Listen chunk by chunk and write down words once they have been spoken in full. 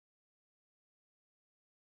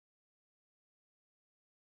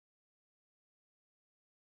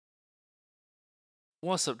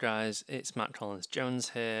What's up guys, it's Matt Collins Jones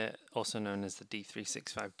here, also known as the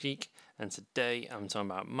D365 Geek, and today I'm talking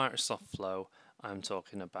about Microsoft Flow, I'm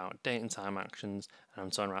talking about date and time actions, and I'm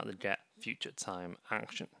talking about the get future time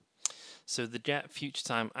action. So the get future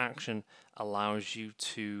time action allows you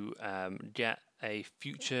to get a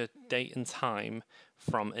future date and time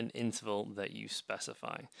from an interval that you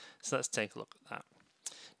specify. So let's take a look at that.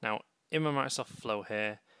 Now in my Microsoft Flow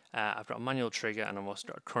here, I've got a manual trigger and I've also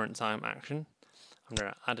got a current time action. I'm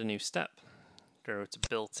going to add a new step, go to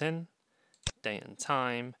built-in, date and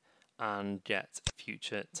time, and get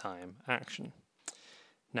future time action.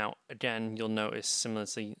 Now again, you'll notice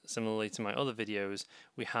similarly to my other videos,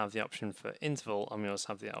 we have the option for interval and we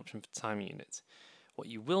also have the option for time unit. What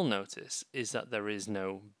you will notice is that there is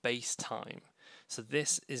no base time. So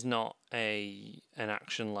this is not an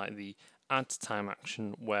action like the add time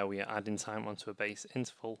action where we are adding time onto a base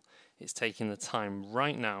interval. It's taking the time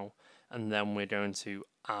right now and then we're going to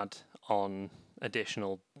add on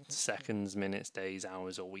additional seconds, minutes, days,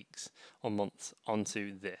 hours or weeks or months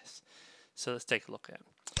onto this. So let's take a look at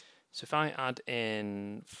it. So if I add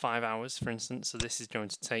in 5 hours, for instance, so this is going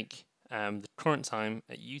to take the current time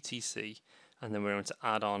at UTC and then we're going to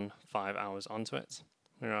add on 5 hours onto it.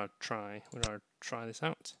 We're going to try this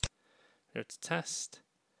out. We're going to test.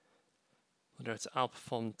 We're going to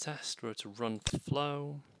outperform the test. We're going to run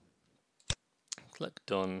flow. Click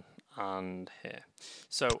done. And here.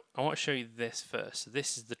 So I want to show you this first. So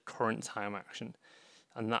this is the current time action,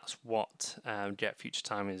 and that's what get future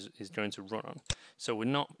time is going to run on. So we're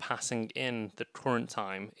not passing in the current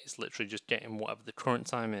time, it's literally just getting whatever the current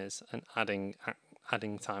time is and adding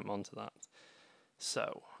time onto that.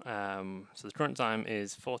 So so the current time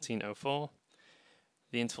is 14:04.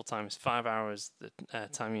 The interval time is 5 hours, the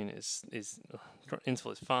time unit is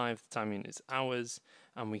interval is 5, the time unit is hours,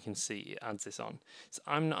 and we can see it adds this on. So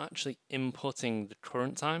I'm not actually inputting the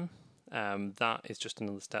current time, that is just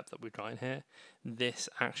another step that we've got in here. This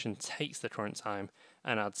action takes the current time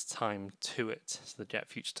and adds time to it, so the get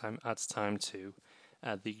future time adds time to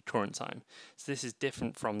the current time. So this is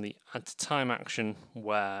different from the add time action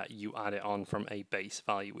where you add it on from a base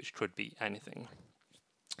value, which could be anything.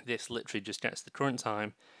 This literally just gets the current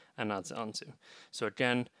time and adds it onto. So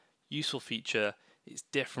again, useful feature. It's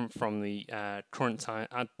different from the current time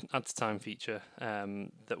add to time feature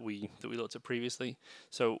that we looked at previously.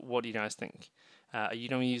 So what do you guys think? Are you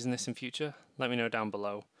going to be using this in future? Let me know down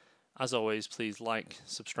below. As always, please like,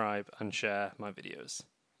 subscribe, and share my videos.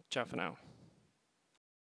 Ciao for now.